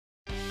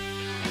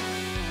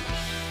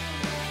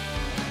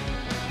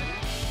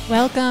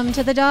Welcome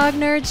to the Dog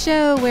Nerd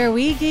Show, where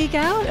we geek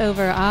out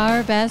over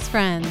our best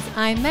friends.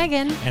 I'm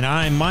Megan. And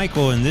I'm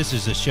Michael, and this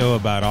is a show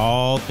about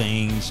all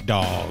things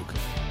dog.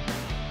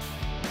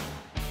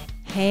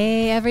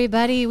 Hey,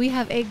 everybody. We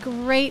have a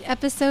great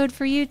episode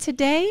for you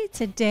today.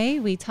 Today,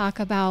 we talk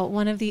about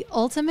one of the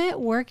ultimate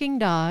working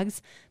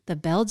dogs, the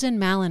Belgian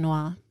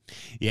Malinois.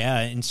 Yeah,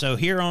 and so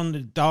here on the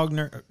Dog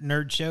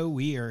Nerd Show,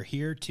 we are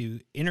here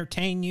to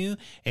entertain you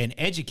and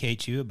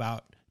educate you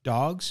about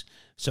dogs.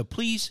 So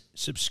please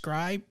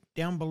subscribe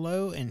down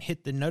below and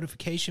hit the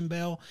notification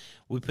bell.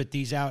 We put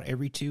these out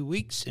every 2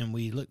 weeks, and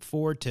we look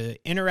forward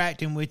to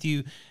interacting with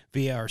you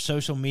via our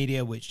social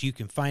media, which you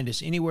can find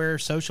us anywhere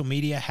social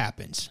media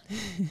happens.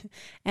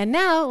 And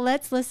now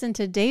let's listen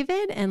to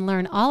David and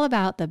learn all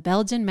about the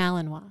Belgian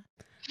Malinois.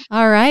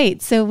 All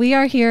right, so we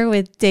are here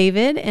with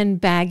David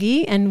and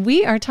Baggy, and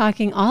we are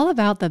talking all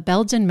about the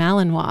Belgian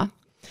Malinois.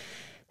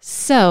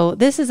 So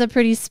this is a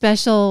pretty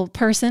special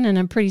person and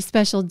a pretty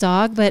special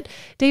dog, but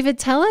David,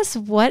 tell us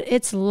what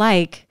it's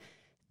like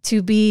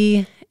to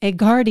be a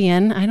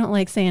guardian, I don't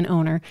like saying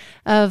owner,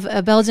 of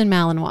a Belgian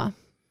Malinois.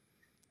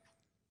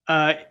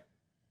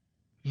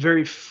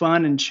 Very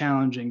fun and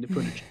challenging, to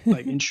put it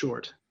like in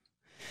short.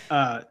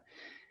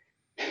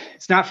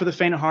 It's not for the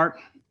faint of heart.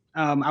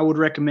 I would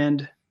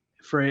recommend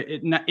for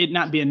it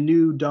not be a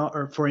new dog,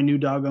 or for a new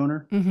dog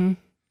owner. Mm-hmm.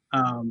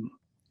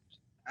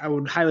 I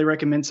would highly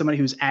recommend somebody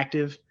who's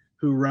active,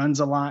 who runs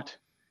a lot.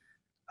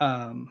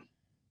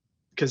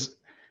 Because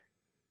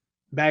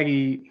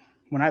Baggy,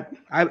 when I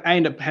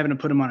end up having to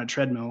put him on a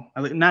treadmill,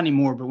 not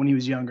anymore, but when he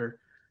was younger,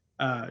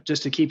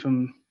 just to keep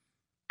him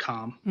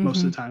calm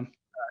most of the time.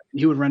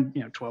 He would run,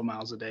 12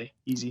 miles a day,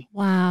 easy.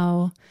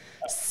 Wow.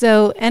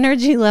 So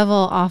energy level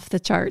off the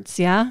charts,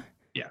 yeah?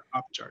 Yeah,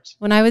 off the charts.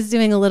 When I was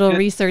doing a little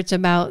research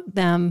about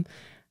them,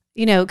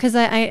 because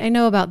I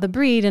know about the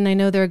breed and I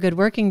know they're a good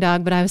working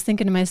dog, but I was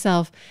thinking to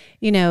myself,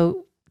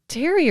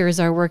 terriers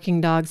are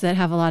working dogs that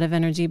have a lot of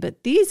energy,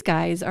 but these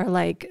guys are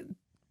like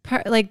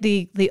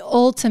the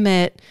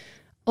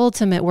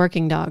ultimate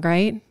working dog,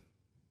 right?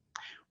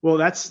 Well,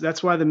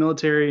 that's why the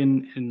military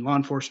and law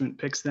enforcement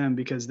picks them,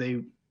 because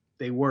they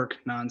work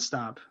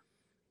nonstop.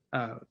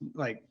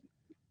 Like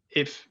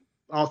if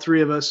all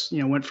three of us,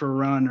 went for a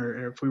run,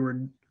 or if we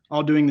were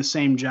all doing the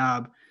same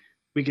job,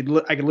 I could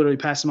literally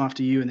pass him off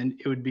to you, and then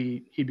he'd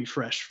be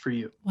fresh for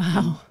you.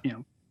 Wow.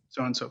 And,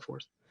 so on and so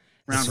forth.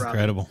 That's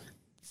incredible.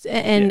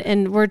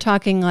 And we're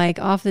talking like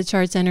off the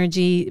charts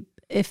energy.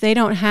 If they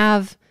don't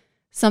have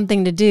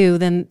something to do,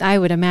 then I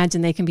would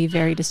imagine they can be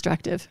very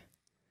destructive.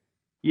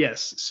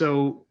 Yes.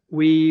 So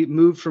we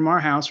moved from our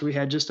house, where we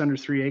had just under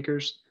 3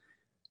 acres,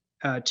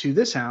 to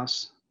this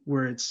house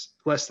where it's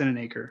less than an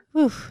acre.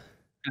 Oof.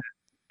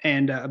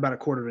 And about a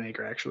quarter of an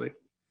acre, actually.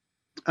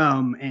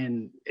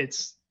 And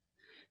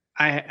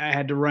I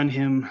had to run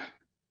him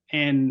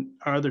and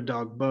our other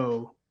dog,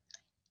 Bo,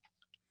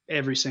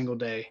 every single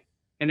day.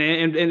 And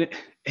it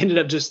ended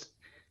up just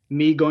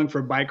me going for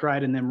a bike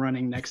ride and them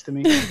running next to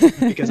me,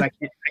 because I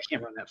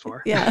can't run that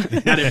far. Yeah.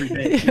 Not every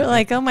day. You're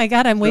like, oh my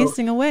God, I'm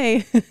wasting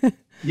away.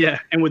 Yeah.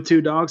 And with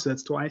 2 dogs,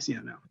 that's twice,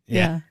 now.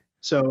 Yeah.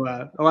 So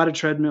a lot of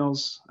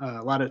treadmills,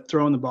 a lot of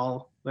throwing the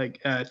ball. Like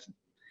I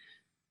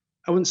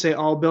wouldn't say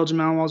all Belgian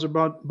Malinois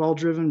are ball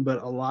driven,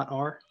 but a lot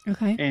are.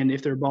 Okay. And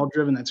if they're ball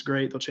driven, that's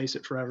great. They'll chase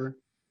it forever.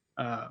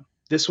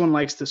 This one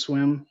likes to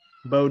swim.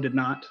 Bo did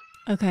not.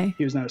 Okay.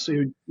 He was not.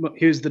 So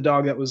he was the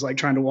dog that was like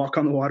trying to walk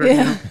on the water.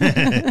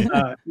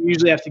 Yeah. You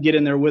usually have to get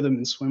in there with him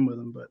and swim with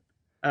him.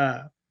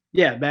 But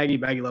yeah, Baggy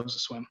loves to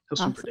swim. He'll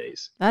swim for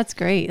days. That's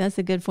great. That's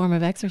a good form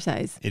of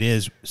exercise. It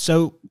is.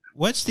 So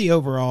what's the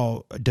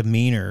overall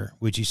demeanor,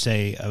 would you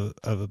say, of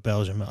a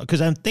Belgian Malinois?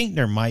 Because I think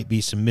there might be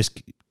some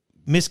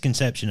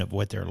misconception of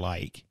what they're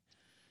like.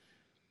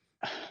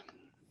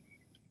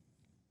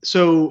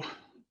 So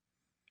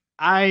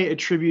I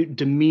attribute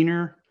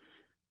demeanor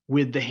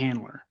with the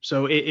handler.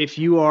 So if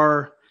you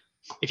are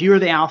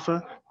the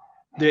alpha,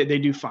 they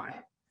do fine.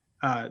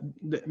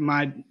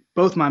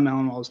 Both my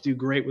Malinois do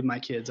great with my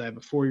kids. I have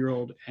a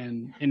 4-year-old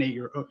and an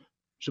 8-year-old.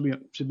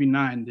 Should be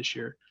 9 this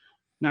year,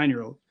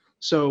 9-year-old.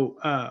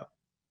 So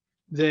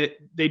they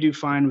do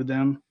fine with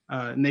them.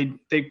 And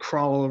they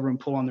crawl all over and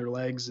pull on their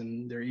legs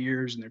and their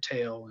ears and their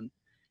tail, and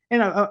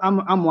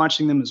I'm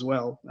watching them as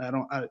well. I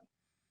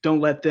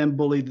don't let them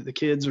bully the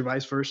kids or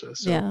vice versa.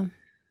 So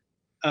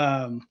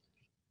yeah.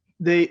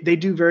 They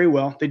do very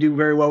well. They do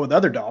very well with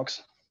other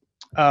dogs,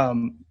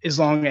 as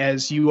long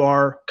as you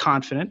are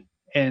confident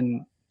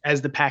and as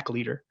the pack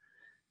leader,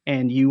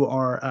 and you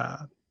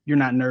are you're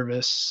not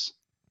nervous.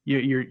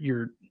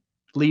 Your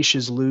leash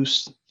is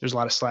loose. There's a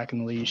lot of slack in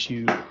the leash.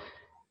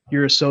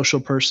 You're a social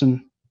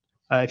person.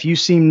 If you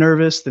seem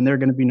nervous, then they're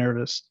going to be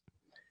nervous.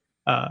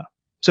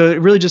 So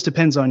it really just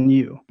depends on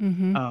you.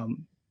 Mm-hmm.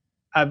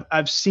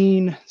 I've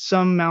seen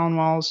some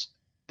Malinois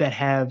that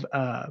have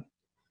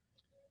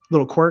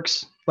little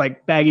quirks.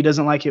 Like Baggy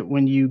doesn't like it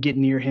when you get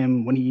near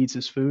him when he eats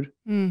his food.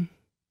 Mm.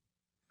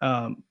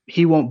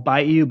 He won't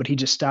bite you, but he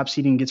just stops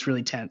eating and gets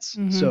really tense.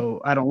 Mm-hmm.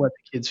 So I don't let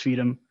the kids feed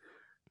him.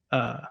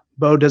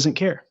 Bo doesn't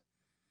care.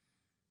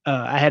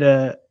 I had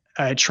a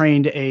I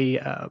trained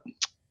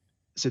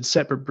it's a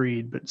separate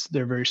breed, but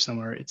they're very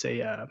similar. It's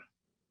a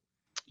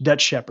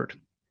Dutch Shepherd.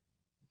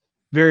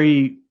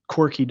 Very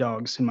quirky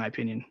dogs, in my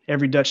opinion.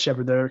 Every Dutch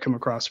Shepherd that I ever come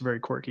across are very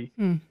quirky.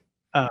 Hmm.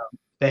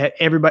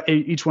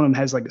 Each one of them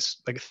has like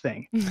a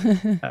thing.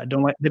 They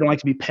don't like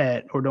to be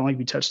pet or don't like to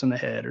be touched on the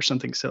head or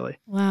something silly.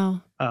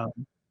 Wow.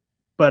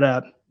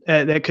 But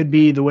that could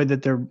be the way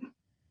that they're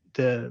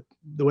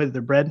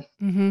bred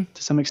Mm-hmm.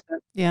 to some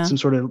extent. Yeah. Some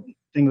sort of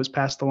thing was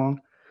passed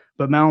along.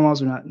 But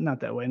Malinois are not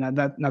that way. Not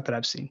that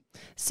I've seen.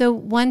 So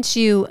once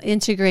you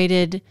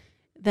integrated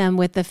them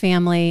with the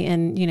family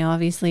and,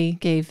 obviously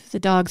gave the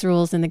dogs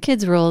rules and the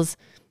kids rules,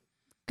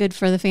 good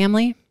for the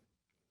family?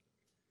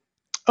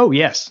 Oh,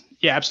 yes.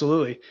 Yeah,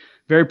 absolutely.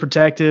 Very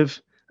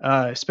protective,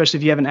 especially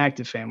if you have an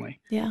active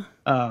family. Yeah.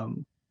 I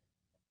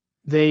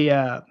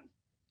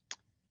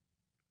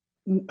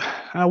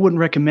wouldn't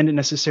recommend it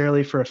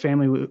necessarily for a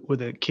family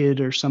with a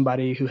kid or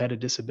somebody who had a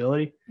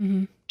disability,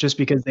 Mm-hmm. just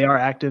because they are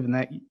active and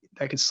that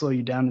could slow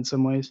you down in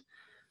some ways.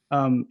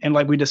 And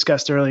like we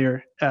discussed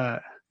earlier,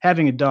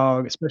 having a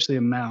dog, especially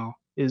a Mal,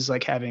 is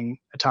like having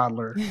a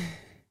toddler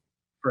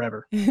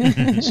forever.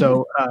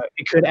 So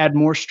it could add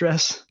more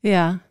stress.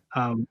 Yeah.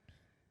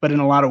 But in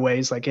a lot of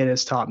ways, like it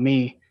has taught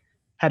me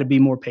how to be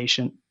more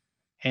patient.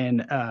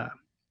 And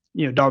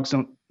dogs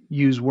don't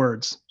use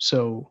words,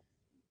 so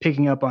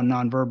picking up on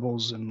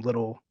nonverbals and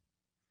little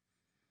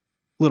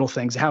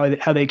things,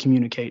 how they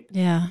communicate,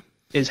 Yeah.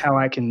 is how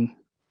I can,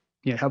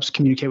 helps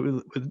communicate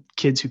with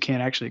kids who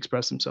can't actually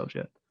express themselves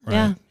yet. Right.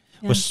 Yeah.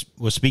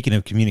 Well, speaking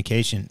of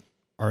communication,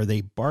 are they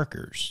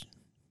barkers?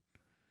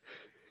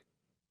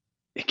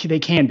 They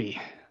can be.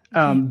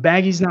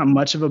 Baggy's not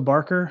much of a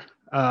barker.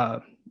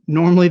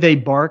 Normally they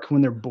bark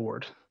when they're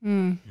bored.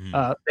 Mm.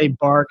 They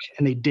bark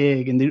and they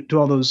dig and they do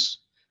all those,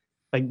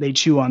 like they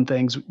chew on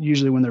things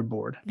usually when they're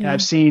bored. Yeah. And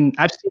I've seen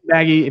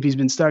Baggy, if he's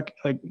been stuck,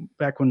 like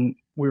back when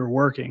we were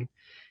working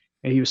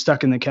and he was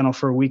stuck in the kennel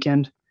for a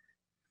weekend,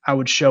 I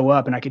would show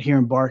up and I could hear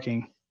him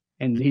barking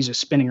and he's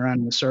just spinning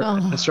around in a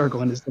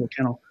circle in his little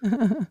kennel.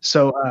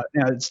 So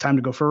it's time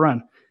to go for a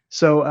run.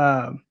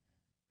 So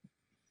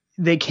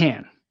they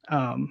can.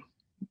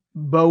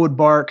 Bo would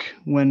bark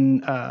when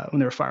there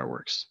were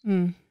fireworks,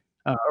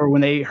 or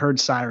when they heard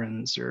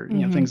sirens, or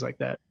things like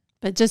that.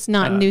 But just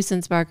not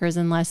nuisance barkers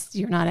unless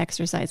you're not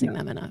exercising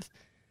them enough.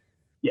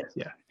 Yes,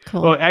 yeah.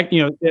 Cool. Well,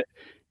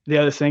 the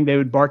other thing, they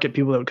would bark at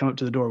people that would come up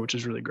to the door, which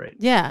is really great.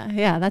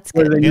 Yeah, that's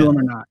good. Whether they knew them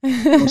or not.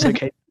 It's like,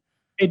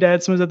 hey,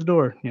 Dad, someone's at the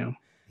door. Yeah.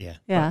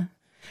 Yeah.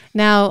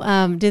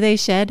 Now, do they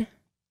shed?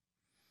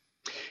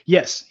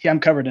 Yes. Yeah, I'm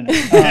covered in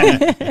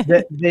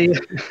it.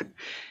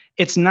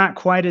 It's not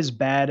quite as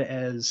bad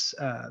as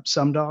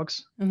some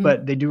dogs,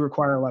 but they do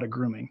require a lot of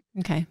grooming.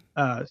 Okay.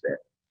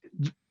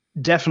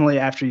 Definitely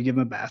after you give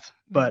them a bath,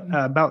 but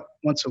about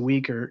once a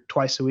week or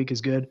twice a week is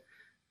good.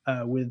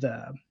 With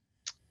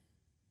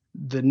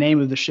the name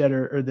of the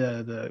shedder, or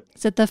the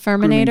is it the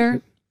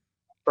Furminator?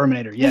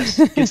 Furminator, yes.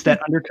 It's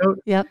that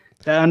undercoat. Yep.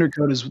 That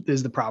undercoat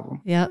is the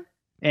problem. Yep.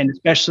 And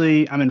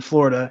especially I'm in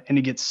Florida and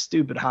it gets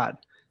stupid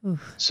hot.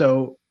 Oof.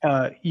 So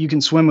you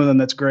can swim with them.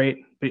 That's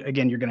great. But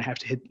again, you're going to have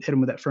to hit them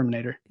with that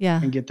Furminator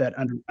and get that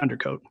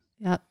undercoat.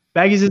 Yep.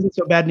 Baggies isn't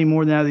so bad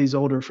anymore now that he's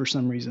older for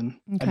some reason.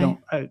 Okay.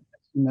 I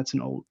assume that's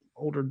an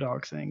older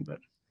dog thing, but.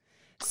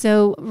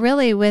 So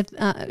really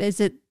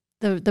is it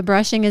the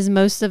brushing is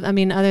most of,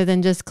 other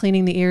than just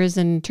cleaning the ears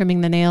and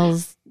trimming the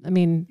nails,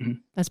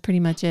 that's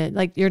pretty much it.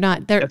 Like you're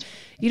not there,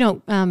 you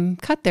don't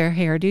cut their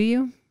hair, do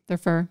you? Their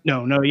fur?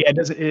 No. Yeah, it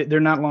doesn't. They're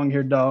not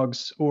long-haired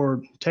dogs,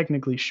 or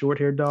technically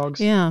short-haired dogs.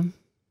 Yeah.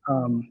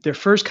 Their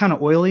fur's kind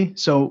of oily.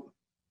 So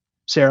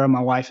Sarah,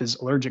 my wife, is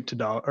allergic to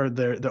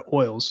the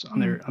oils on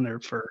their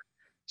fur.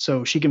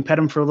 So she can pet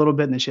them for a little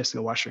bit and then she has to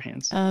go wash her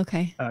hands. Oh,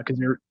 okay. Because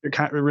they're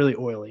kind of really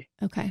oily.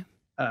 Okay.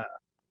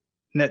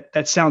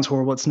 That sounds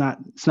horrible. It's not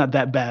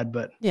that bad,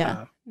 but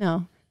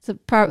no, it's a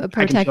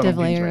protective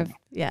layer of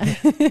yeah.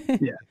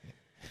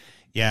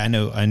 Yeah, I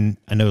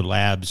know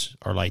labs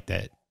are like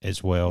that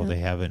as well. Yeah. They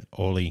have an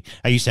oily.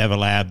 I used to have a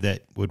lab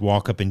that would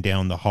walk up and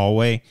down the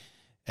hallway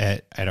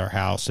at our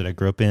house that I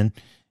grew up in,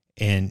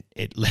 and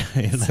it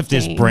left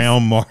this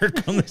brown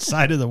mark on the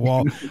side of the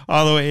wall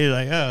all the way.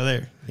 Like, oh,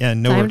 there, yeah,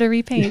 no time to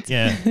repaint.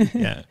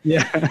 Yeah.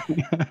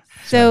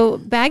 So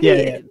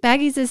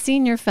Baggy's a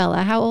senior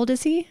fella. How old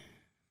is he?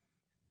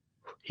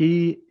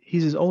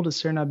 He's as old as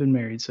Sarah and I've been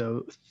married,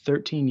 so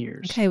 13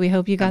 years. Okay, we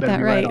hope you got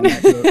that right.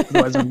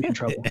 Otherwise, I'm in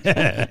trouble.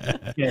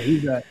 Yeah,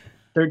 he's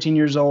 13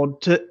 years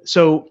old.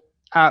 So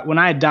when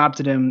I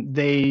adopted him,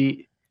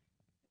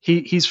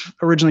 he's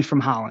originally from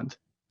Holland,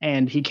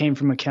 and he came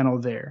from a kennel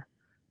there.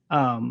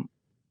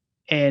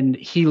 And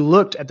he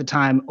looked at the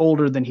time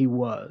older than he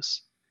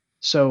was.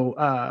 So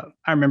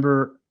I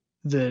remember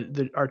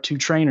our two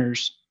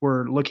trainers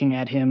were looking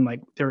at him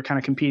like they were kind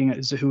of competing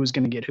as to who was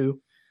going to get who.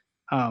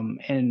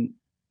 And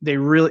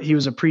he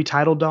was a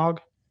pre-title dog.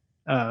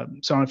 So I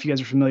don't know if you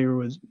guys are familiar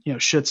with,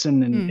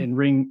 Schutzhund and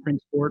ring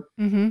sport.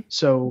 Mm-hmm.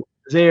 So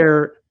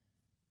there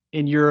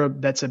in Europe,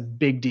 that's a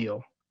big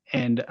deal.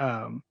 And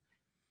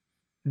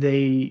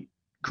they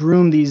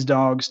groom these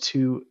dogs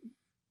to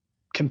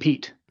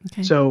compete.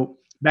 Okay. So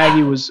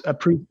Baggy was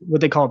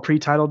what they call a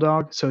pre-title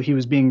dog. So he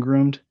was being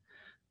groomed.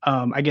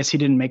 I guess he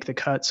didn't make the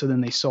cut. So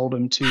then they sold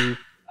him to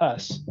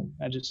us.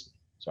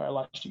 Sorry, I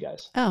lost you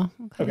guys. Oh,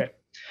 okay.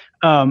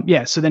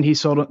 Yeah. So then they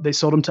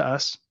sold him to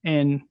us,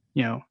 and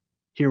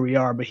here we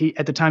are. But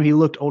at the time he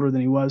looked older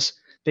than he was.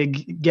 They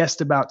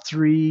guessed about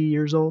 3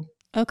 years old.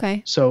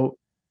 Okay. So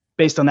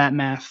based on that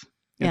math,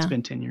 it's Yeah.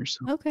 been 10 years.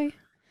 So. Okay.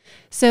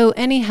 So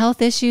any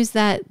health issues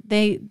that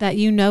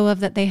you know of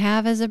that they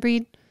have as a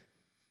breed?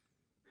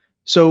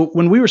 So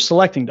when we were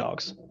selecting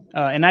dogs,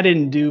 and I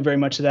didn't do very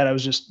much of that, I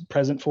was just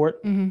present for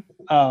it.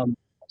 Mm-hmm.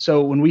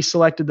 So when we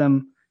selected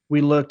them,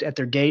 we looked at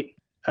their gait,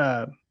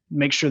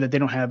 make sure that they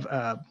don't have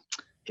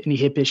any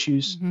hip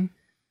issues, Mm-hmm.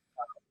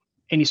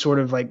 any sort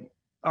of like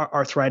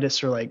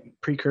arthritis or like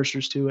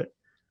precursors to it.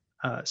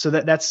 So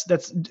that's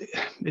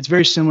it's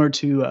very similar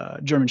to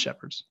German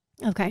Shepherds.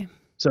 Okay.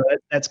 So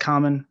that's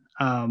common.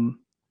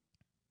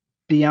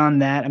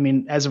 Beyond that, I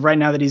mean, as of right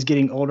now that he's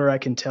getting older, I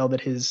can tell that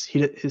his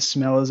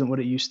smell isn't what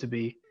it used to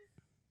be.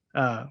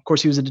 Of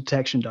course, he was a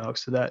detection dog,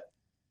 so that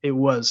it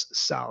was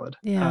solid.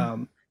 Yeah.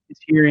 His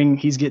hearing,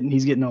 he's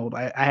getting old.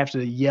 I have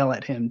to yell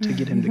at him to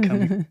get him to come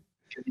here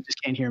because he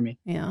just can't hear me.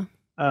 Yeah.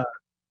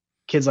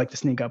 Kids like to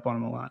sneak up on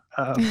him a lot.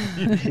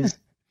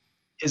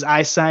 His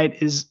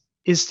eyesight is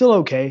still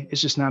okay.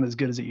 It's just not as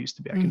good as it used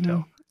to be. I can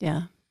tell.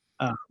 Yeah.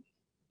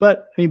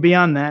 But I mean,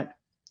 beyond that,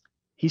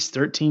 he's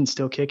 13,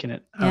 still kicking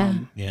it.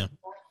 Yeah.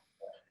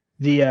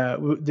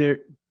 They're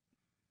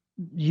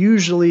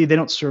usually they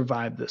don't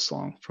survive this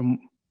long, from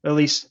at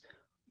least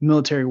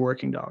military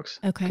working dogs.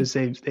 Okay. Because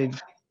they've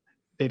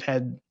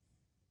had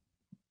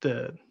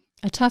a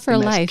tougher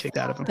life kicked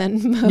out of them.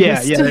 than most. Yeah,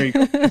 there you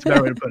go. That's a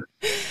better way to put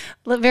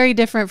it. Very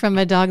different from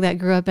a dog that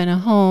grew up in a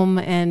home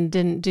and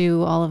didn't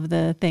do all of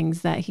the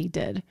things that he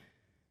did.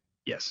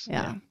 Yes.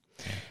 Yeah.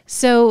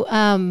 So,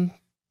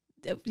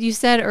 you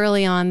said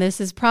early on,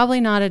 this is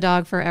probably not a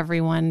dog for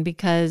everyone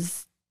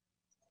because,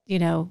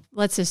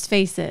 let's just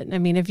face it. I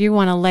mean, if you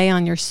want to lay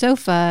on your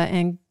sofa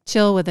and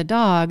chill with a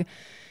dog,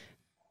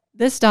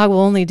 this dog will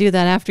only do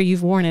that after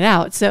you've worn it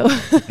out. So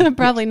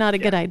probably not a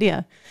good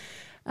idea.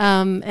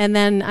 And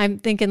then I'm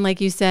thinking, like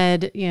you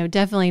said,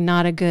 definitely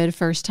not a good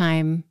first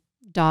time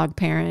dog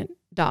parent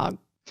dog.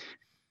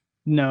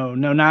 No,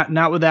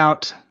 not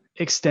without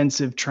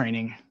extensive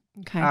training.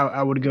 Okay.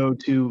 I would go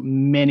to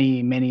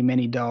many, many,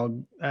 many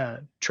dog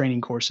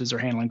training courses or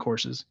handling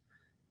courses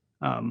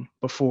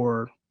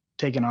before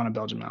taking on a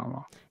Belgian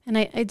Malinois. And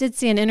I did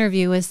see an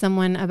interview with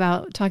someone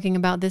talking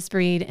about this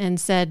breed and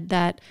said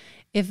that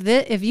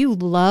if you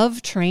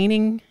love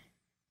training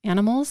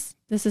animals,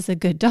 this is a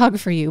good dog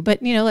for you.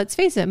 But, let's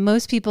face it,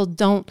 most people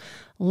don't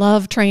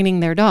love training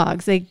their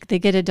dogs. They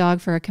get a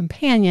dog for a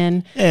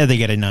companion. Yeah, they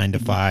get a 9 to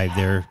 5.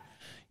 They're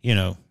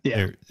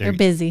they're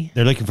busy.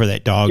 They're looking for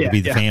that dog to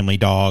be the family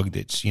dog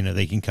that's,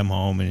 they can come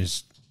home and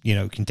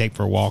can take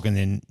for a walk and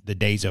then the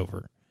day's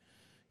over.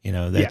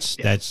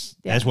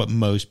 That's what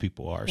most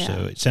people are. Yeah. So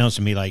it sounds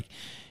to me like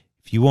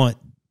if you want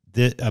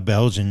a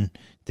Belgian,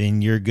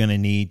 then you're going to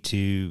need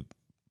to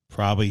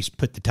probably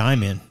put the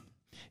time in.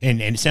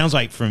 And it sounds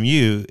like from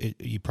you,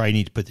 you probably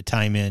need to put the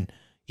time in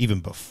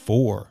even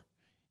before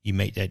you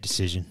make that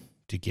decision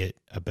to get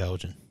a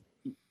Belgian.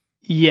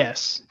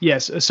 Yes.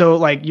 So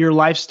like your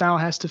lifestyle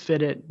has to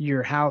fit it.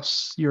 Your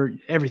house,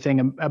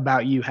 everything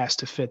about you has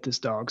to fit this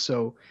dog.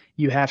 So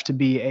you have to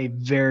be a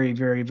very,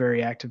 very,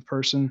 very active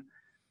person.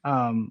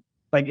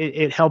 Like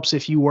it helps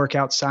if you work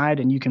outside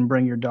and you can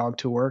bring your dog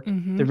to work.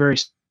 Mm-hmm. They're very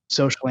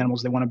social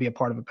animals. They want to be a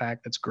part of a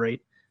pack. That's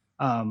great.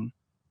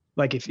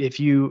 Like if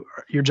your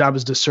job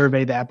is to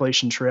survey the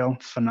Appalachian Trail,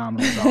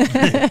 phenomenal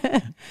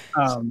dog.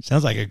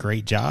 Sounds like a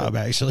great job,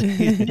 actually.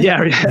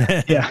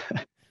 Yeah.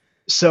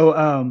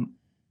 So,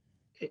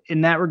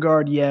 in that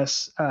regard,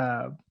 yes.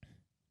 I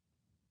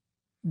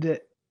mean,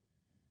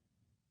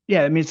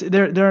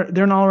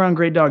 they're an all around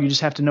great dog. You just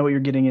have to know what you're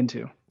getting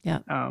into. Yeah.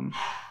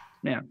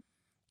 Yeah.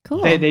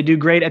 Cool. They do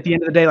great at the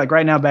end of the day. Like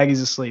right now,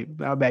 Baggy's asleep.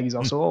 Now Baggy's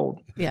also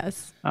old.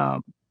 Yes.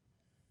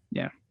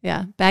 Yeah.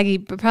 Yeah. Baggy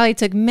probably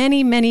took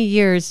many, many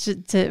years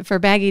for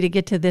Baggy to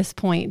get to this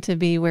point to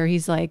be where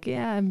he's like,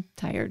 yeah, I'm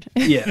tired.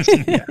 Yes.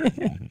 Yeah.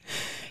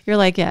 You're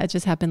like, yeah, it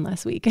just happened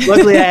last week.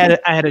 Luckily, I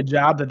had a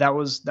job that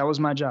was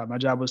my job. My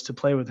job was to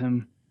play with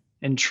him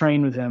and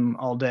train with him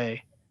all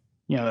day,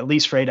 at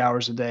least for 8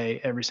 hours a day,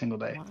 every single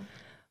day. Wow.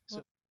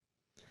 So.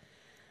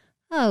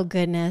 Oh,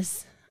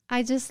 goodness.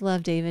 I just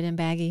love David and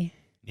Baggy.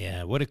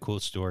 Yeah. What a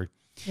cool story.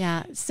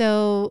 Yeah.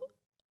 So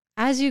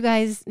as you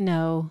guys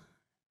know,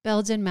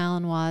 Belgian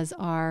Malinois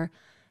are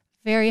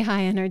very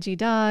high energy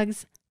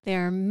dogs.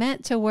 They're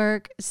meant to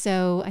work.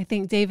 So I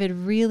think David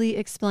really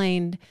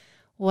explained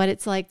what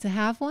it's like to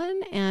have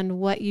one and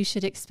what you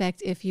should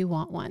expect if you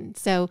want one.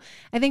 So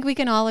I think we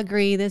can all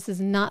agree this is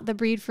not the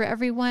breed for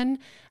everyone.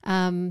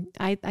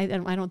 I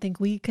don't think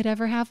we could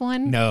ever have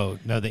one. No,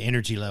 the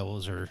energy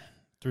levels are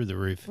through the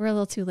roof. We're a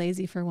little too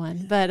lazy for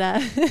one, but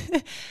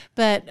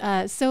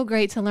so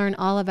great to learn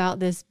all about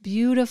this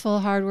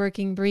beautiful,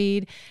 hardworking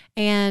breed.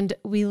 And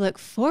we look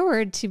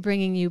forward to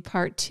bringing you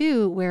part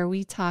 2, where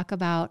we talk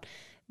about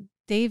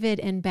David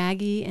and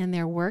Baggy and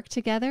their work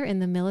together in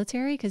the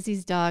military. Because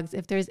these dogs,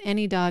 if there's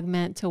any dog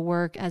meant to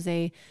work as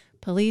a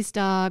police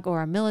dog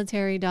or a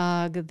military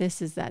dog,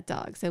 this is that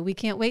dog. So we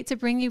can't wait to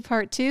bring you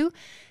part 2.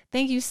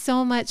 Thank you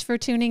so much for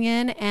tuning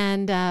in,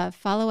 and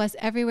follow us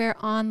everywhere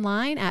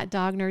online at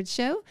Dog Nerd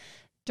Show.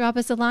 Drop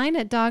us a line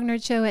at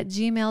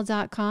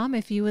dognerdshow@gmail.com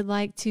if you would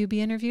like to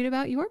be interviewed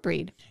about your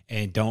breed.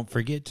 And don't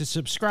forget to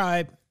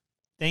subscribe.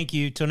 Thank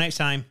you. Till next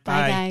time.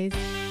 Bye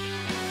guys.